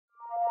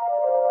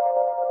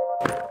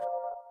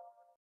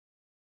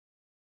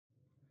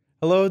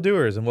Hello,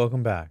 doers, and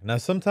welcome back. Now,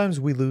 sometimes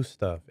we lose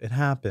stuff. It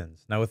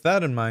happens. Now, with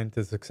that in mind,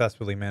 to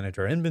successfully manage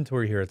our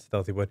inventory here at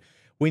Stealthywood,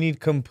 we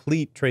need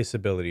complete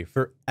traceability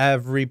for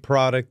every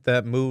product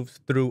that moves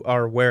through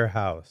our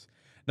warehouse.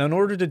 Now, in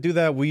order to do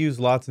that, we use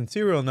lots and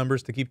serial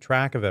numbers to keep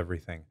track of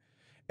everything.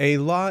 A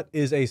lot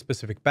is a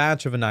specific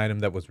batch of an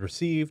item that was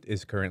received,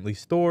 is currently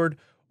stored,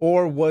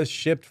 or was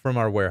shipped from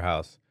our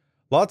warehouse.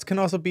 Lots can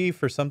also be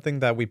for something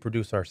that we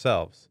produce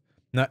ourselves.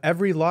 Now,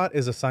 every lot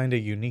is assigned a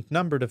unique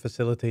number to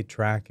facilitate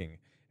tracking.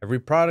 Every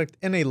product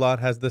in a lot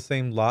has the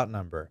same lot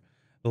number.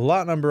 The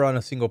lot number on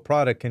a single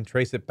product can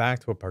trace it back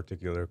to a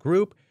particular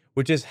group,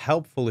 which is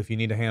helpful if you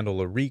need to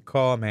handle a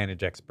recall,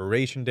 manage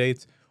expiration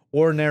dates,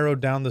 or narrow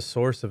down the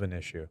source of an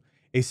issue.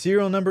 A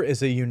serial number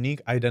is a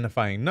unique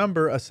identifying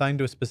number assigned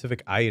to a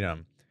specific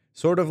item,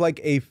 sort of like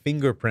a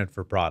fingerprint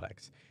for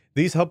products.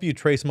 These help you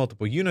trace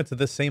multiple units of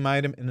the same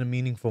item in a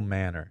meaningful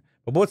manner.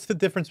 But what's the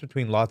difference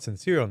between lots and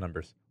serial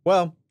numbers?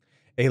 Well,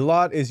 a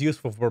lot is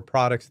useful for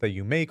products that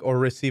you make or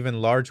receive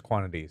in large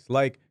quantities,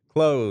 like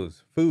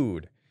clothes,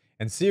 food.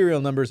 And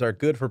serial numbers are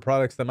good for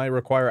products that might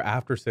require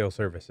after-sale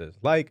services,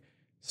 like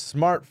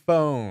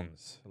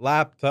smartphones,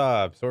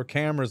 laptops, or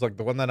cameras like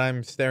the one that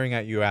I'm staring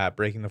at you at,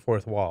 breaking the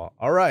fourth wall.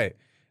 All right,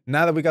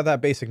 now that we got that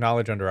basic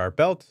knowledge under our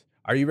belt,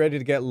 are you ready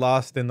to get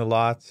lost in the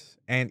lots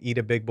and eat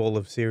a big bowl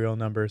of serial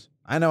numbers?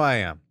 I know I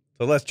am.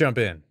 So let's jump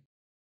in.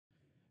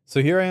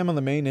 So here I am on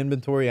the main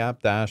inventory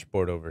app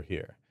dashboard over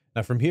here.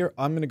 Now from here,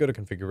 I'm going to go to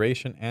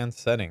configuration and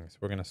settings.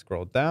 We're going to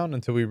scroll down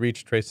until we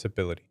reach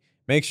traceability.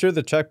 Make sure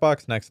the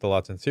checkbox next to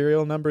lots and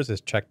serial numbers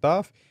is checked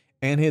off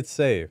and hit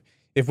save.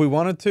 If we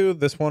wanted to,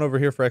 this one over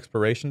here for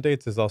expiration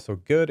dates is also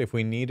good if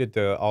we needed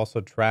to also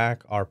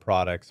track our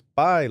products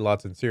by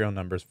lots and serial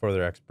numbers for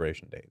their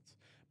expiration dates.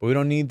 But we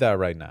don't need that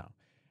right now.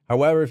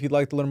 However, if you'd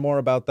like to learn more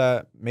about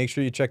that, make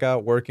sure you check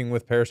out working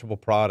with perishable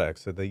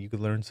products so that you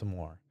could learn some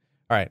more.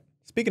 All right,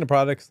 speaking of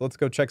products, let's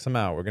go check some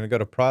out. We're going to go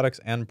to products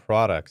and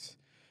products.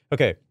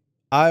 Okay,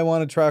 I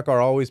want to track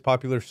our always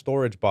popular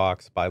storage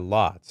box by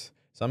lots.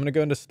 So I'm going to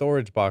go into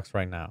storage box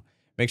right now.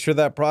 Make sure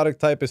that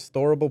product type is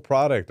storable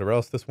product or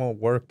else this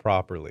won't work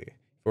properly.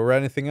 If it were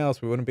anything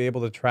else, we wouldn't be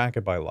able to track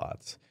it by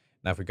lots.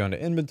 Now, if we go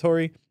into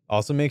inventory,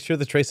 also make sure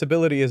the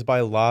traceability is by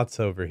lots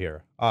over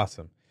here.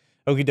 Awesome.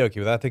 Okie dokie,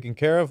 with that taken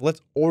care of,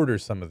 let's order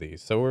some of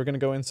these. So we're going to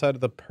go inside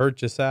of the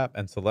purchase app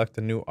and select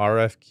a new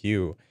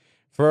RFQ.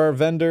 For our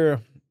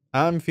vendor,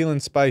 I'm feeling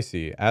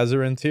spicy,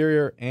 Azure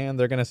interior, and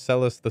they're going to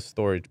sell us the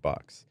storage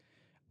box.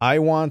 I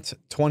want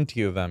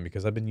 20 of them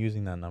because I've been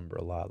using that number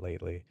a lot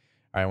lately.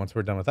 All right, once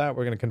we're done with that,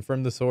 we're going to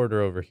confirm this order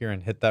over here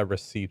and hit that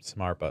receipt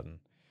smart button.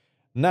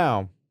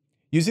 Now,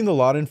 using the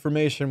lot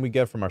information we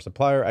get from our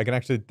supplier, I can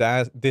actually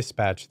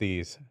dispatch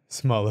these,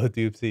 small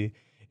doopsie,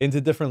 into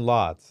different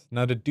lots.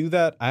 Now to do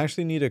that, I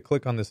actually need to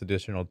click on this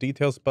additional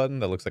details button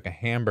that looks like a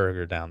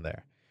hamburger down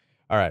there.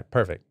 All right,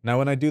 perfect. Now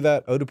when I do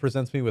that, Odoo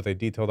presents me with a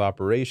detailed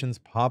operations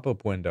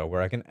pop-up window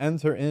where I can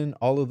enter in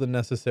all of the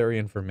necessary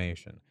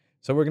information.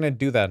 So we're going to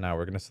do that now.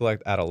 We're going to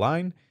select add a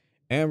line,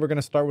 and we're going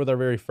to start with our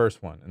very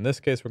first one. In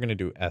this case, we're going to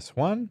do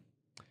S1.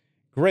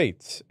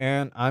 Great.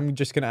 And I'm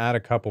just going to add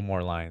a couple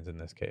more lines in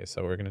this case.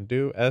 So we're going to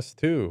do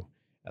S2,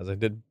 as I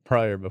did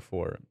prior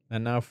before.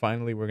 And now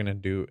finally, we're going to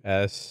do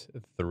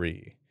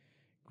S3.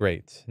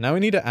 Great. Now we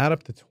need to add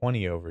up to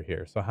 20 over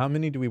here. So how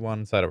many do we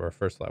want inside of our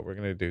first lot? We're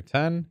going to do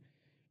 10,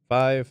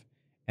 5,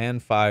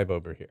 and 5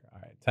 over here. All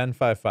right, 10,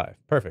 5, 5.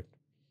 Perfect.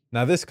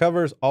 Now this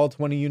covers all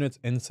 20 units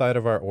inside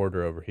of our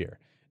order over here.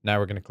 Now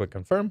we're going to click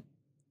confirm,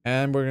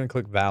 and we're going to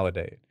click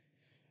validate.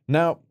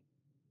 Now,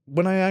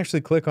 when I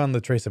actually click on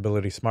the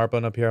traceability smart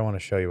button up here, I want to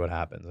show you what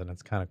happens, and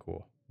it's kind of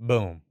cool.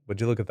 Boom.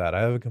 Would you look at that?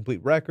 I have a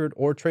complete record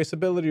or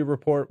traceability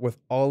report with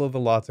all of the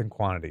lots and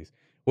quantities,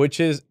 which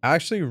is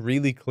actually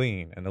really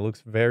clean, and it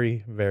looks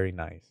very, very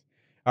nice.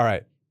 All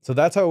right. So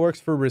that's how it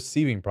works for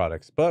receiving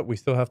products, but we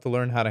still have to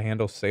learn how to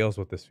handle sales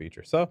with this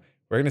feature. So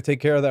we're going to take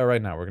care of that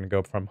right now. We're going to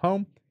go from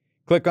home,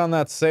 click on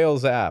that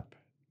sales app,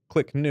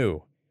 click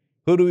new.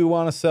 Who do we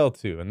want to sell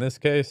to? In this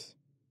case,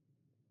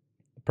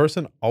 the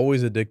person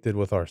always addicted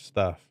with our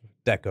stuff,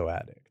 Deco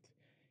Addict.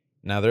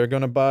 Now they're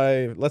going to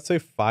buy, let's say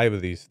 5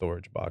 of these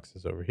storage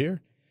boxes over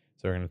here.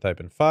 So we're going to type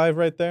in 5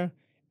 right there,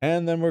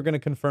 and then we're going to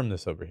confirm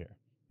this over here.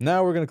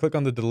 Now we're going to click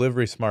on the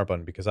delivery smart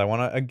button because I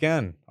want to,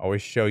 again,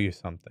 always show you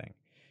something.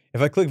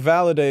 If I click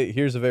validate,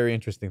 here's a very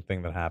interesting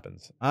thing that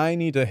happens. I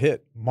need to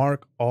hit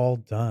mark all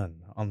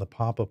done on the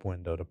pop-up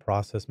window to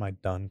process my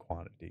done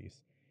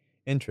quantities.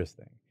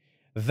 Interesting.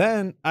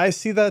 Then I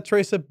see that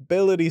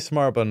traceability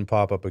smart button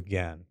pop up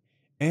again.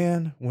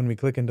 And when we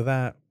click into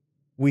that,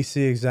 we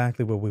see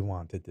exactly what we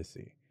wanted to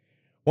see.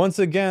 Once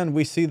again,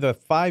 we see the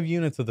 5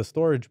 units of the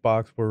storage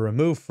box were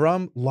removed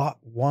from lot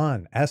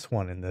 1,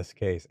 S1 in this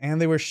case, and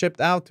they were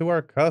shipped out to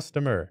our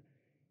customer.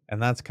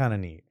 And that's kind of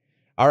neat.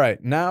 All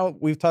right, now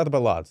we've talked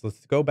about lots.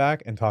 Let's go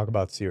back and talk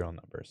about serial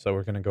numbers. So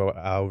we're going to go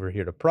over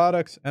here to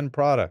products and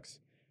products.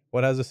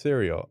 What has a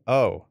serial?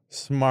 Oh,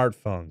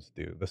 smartphones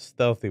do, the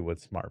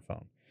Stealthywood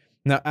smartphone.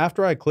 Now,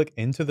 after I click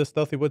into the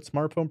Stealthywood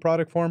smartphone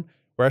product form,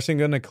 we're actually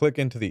going to click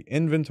into the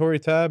inventory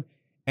tab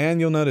And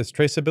you'll notice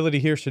traceability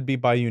here should be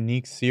by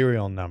unique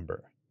serial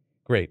number.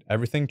 Great,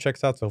 everything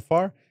checks out so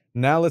far.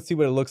 Now let's see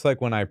what it looks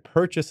like when I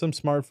purchase some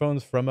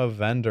smartphones from a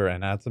vendor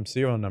and add some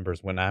serial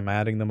numbers when I'm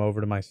adding them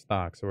over to my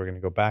stock. So we're going to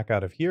go back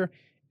out of here.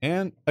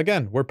 And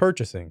again, we're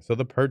purchasing. So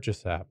the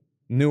purchase app,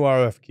 new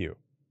RFQ.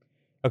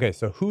 Okay,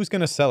 so who's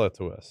going to sell it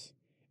to us?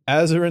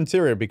 Azure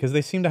Interior, because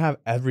they seem to have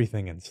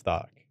everything in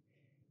stock.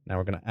 Now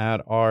we're going to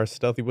add our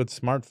Stealthywood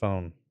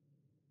smartphone.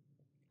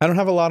 I don't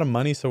have a lot of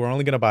money, so we're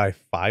only going to buy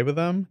 5 of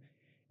them.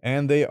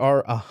 And they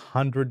are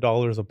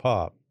 $100 a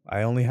pop.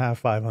 I only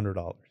have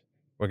 $500.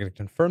 We're going to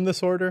confirm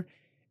this order.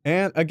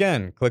 And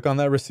again, click on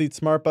that Receipt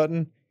Smart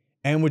button.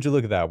 And would you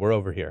look at that? We're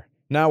over here.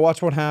 Now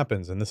watch what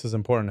happens. And this is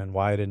important and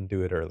why I didn't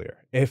do it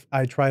earlier. If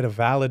I try to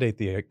validate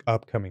the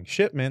upcoming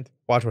shipment,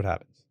 watch what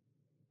happens.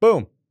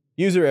 Boom.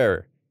 User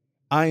error.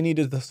 I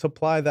needed to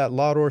supply that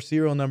lot or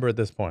serial number at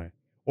this point.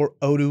 Or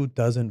Odoo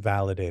doesn't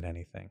validate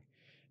anything.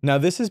 Now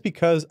this is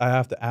because I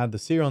have to add the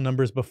serial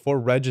numbers before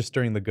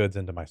registering the goods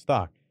into my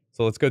stock.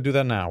 So let's go do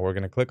that now. We're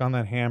going to click on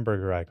that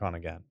hamburger icon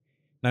again.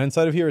 Now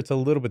inside of here, it's a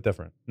little bit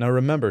different. Now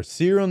remember,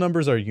 serial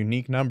numbers are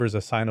unique numbers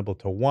assignable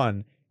to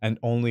one and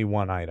only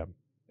one item.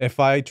 If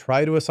I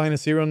try to assign a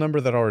serial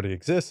number that already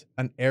exists,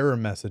 an error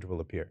message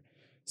will appear.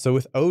 So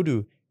with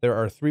Odoo, there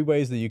are 3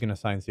 ways that you can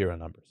assign serial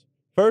numbers.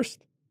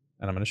 First,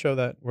 and I'm going to show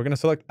that, we're going to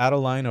select add a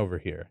line over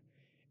here.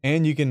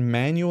 And you can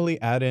manually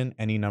add in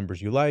any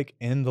numbers you like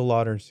in the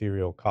lot or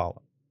serial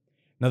column.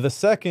 Now, the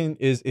second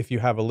is if you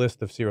have a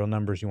list of serial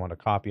numbers you want to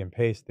copy and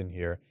paste in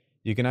here,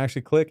 you can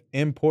actually click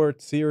import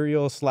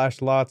serial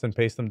 /lots and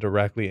paste them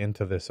directly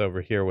into this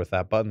over here with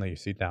that button that you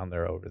see down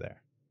there over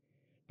there.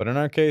 But in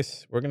our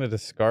case, we're going to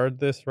discard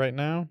this right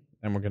now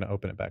and we're going to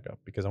open it back up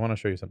because I want to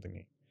show you something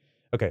neat.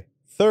 Okay.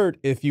 Third,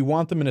 if you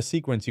want them in a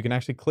sequence, you can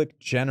actually click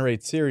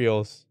generate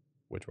serials,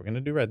 which we're going to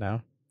do right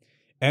now.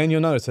 And you'll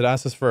notice it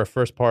asks us for our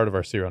first part of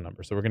our serial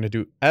number. So we're going to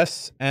do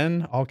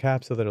SN, all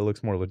caps so that it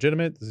looks more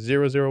legitimate,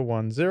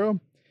 0010.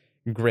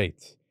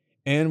 Great.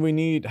 And we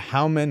need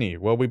how many?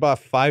 Well, we bought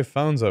 5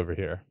 phones over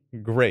here.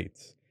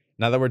 Great.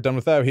 Now that we're done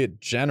with that, we hit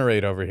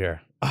generate over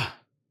here. Ah,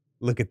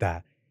 look at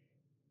that.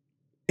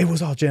 It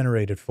was all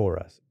generated for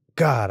us.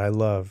 God, I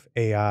love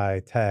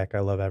AI, tech. I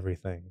love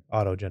everything.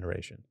 Auto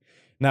generation.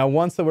 Now,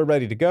 once that we're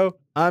ready to go,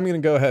 I'm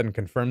going to go ahead and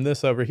confirm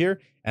this over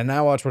here. And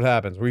now watch what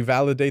happens. We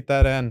validate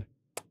that and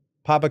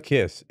pop a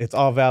kiss. It's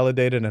all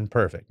validated and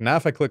perfect. Now,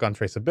 if I click on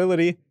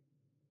traceability,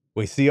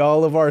 we see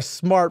all of our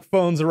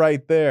smartphones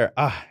right there.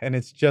 And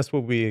it's just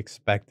what we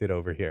expected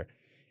over here.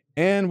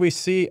 And we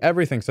see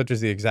everything, such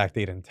as the exact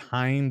date and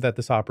time that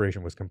this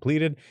operation was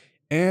completed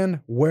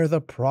and where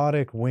the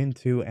product went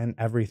to and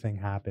everything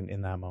happened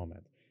in that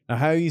moment. Now,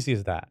 how easy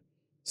is that?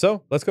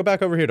 So let's go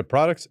back over here to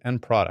products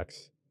and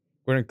products.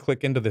 We're going to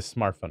click into this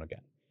smartphone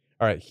again.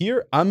 All right,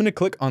 here, I'm going to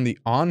click on the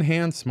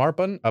on-hand smart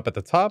button up at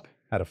the top.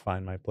 Had to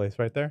find my place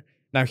right there.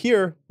 Now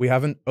here, we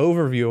have an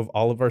overview of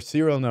all of our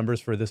serial numbers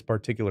for this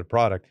particular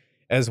product,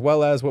 as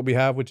well as what we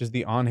have, which is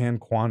the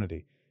on-hand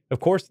quantity. Of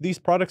course, these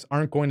products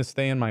aren't going to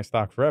stay in my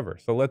stock forever.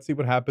 So let's see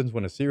what happens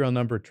when a serial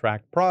number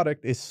tracked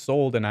product is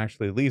sold and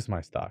actually leaves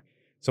my stock.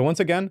 So once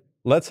again,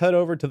 let's head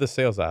over to the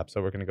sales app.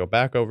 So we're going to go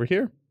back over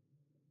here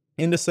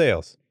into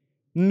sales.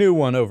 New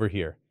one over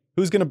here.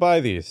 Who's going to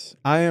buy these?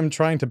 I am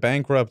trying to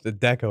bankrupt the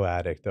Deco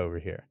addict over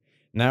here.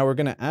 Now we're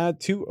going to add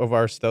 2 of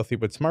our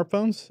Stealthywood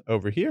smartphones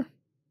over here,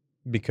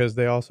 because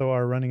they also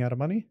are running out of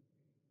money.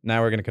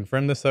 Now we're going to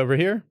confirm this over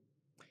here.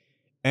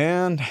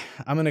 And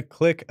I'm going to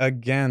click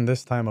again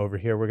this time over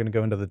here. We're going to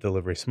go into the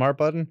delivery smart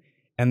button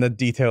and the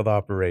detailed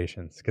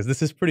operations, because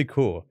this is pretty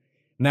cool.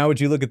 Now, would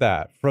you look at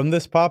that? From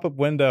this pop-up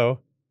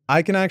window,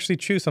 I can actually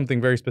choose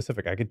something very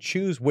specific. I could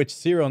choose which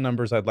serial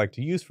numbers I'd like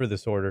to use for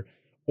this order,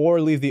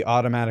 or leave the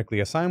automatically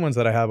assigned ones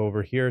that I have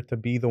over here to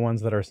be the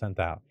ones that are sent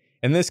out.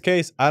 In this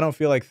case, I don't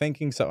feel like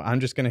thinking, so I'm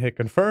just going to hit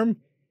confirm.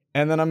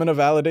 And then I'm going to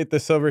validate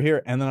this over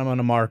here, and then I'm going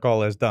to mark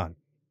all as done.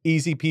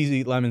 Easy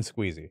peasy, lemon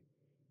squeezy.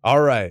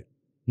 All right.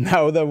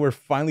 Now that we're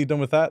finally done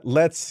with that,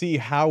 let's see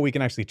how we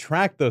can actually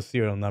track those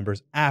serial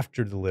numbers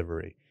after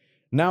delivery.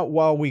 Now,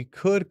 while we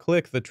could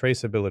click the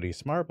Traceability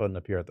Smart button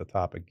up here at the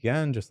top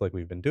again, just like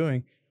we've been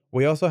doing,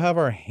 we also have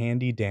our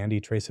handy dandy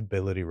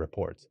traceability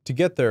reports. To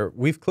get there,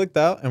 we've clicked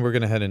out and we're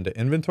going to head into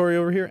inventory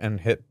over here and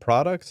hit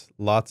products,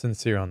 lots, and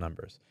serial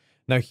numbers.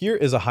 Now here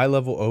is a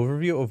high-level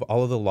overview of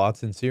all of the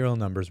lots and serial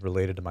numbers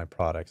related to my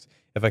products.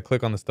 If I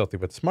click on the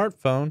Stealthywood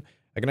smartphone,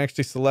 I can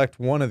actually select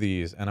one of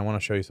these, and I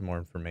want to show you some more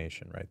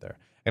information right there.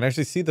 I can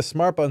actually see the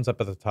smart buttons up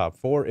at the top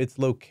for its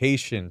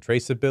location,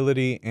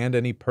 traceability, and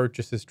any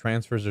purchases,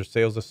 transfers, or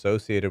sales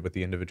associated with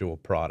the individual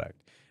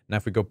product. Now,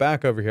 if we go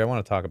back over here, I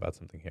want to talk about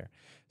something here.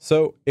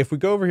 So if we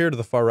go over here to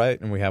the far right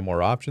and we have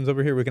more options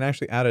over here, we can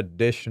actually add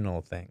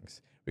additional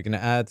things. We can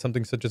add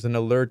something such as an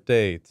alert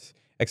date,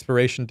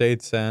 expiration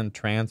dates, and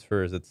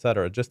transfers,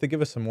 etc., just to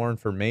give us some more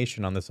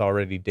information on this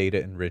already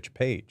data-enriched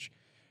page.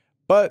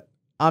 But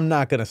I'm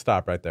not going to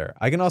stop right there.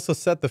 I can also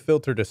set the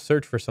filter to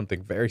search for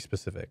something very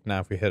specific.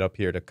 Now, if we hit up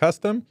here to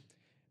custom,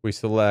 We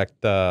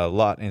select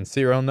lot and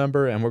serial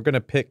number, and we're going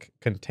to pick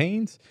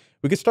contains.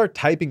 We could start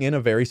typing in a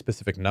very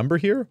specific number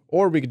here,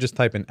 or we could just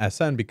type in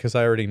SN because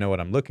I already know what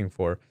I'm looking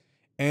for.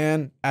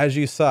 And as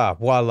you saw,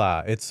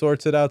 voila, it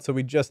sorts it out so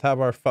we just have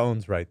our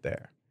phones right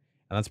there.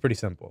 And that's pretty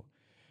simple.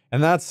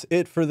 And that's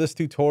it for this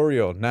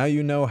tutorial. Now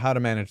you know how to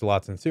manage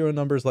lots and serial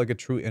numbers like a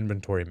true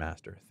inventory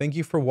master. Thank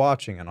you for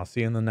watching, and I'll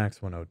see you in the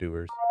next one,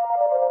 Odooers.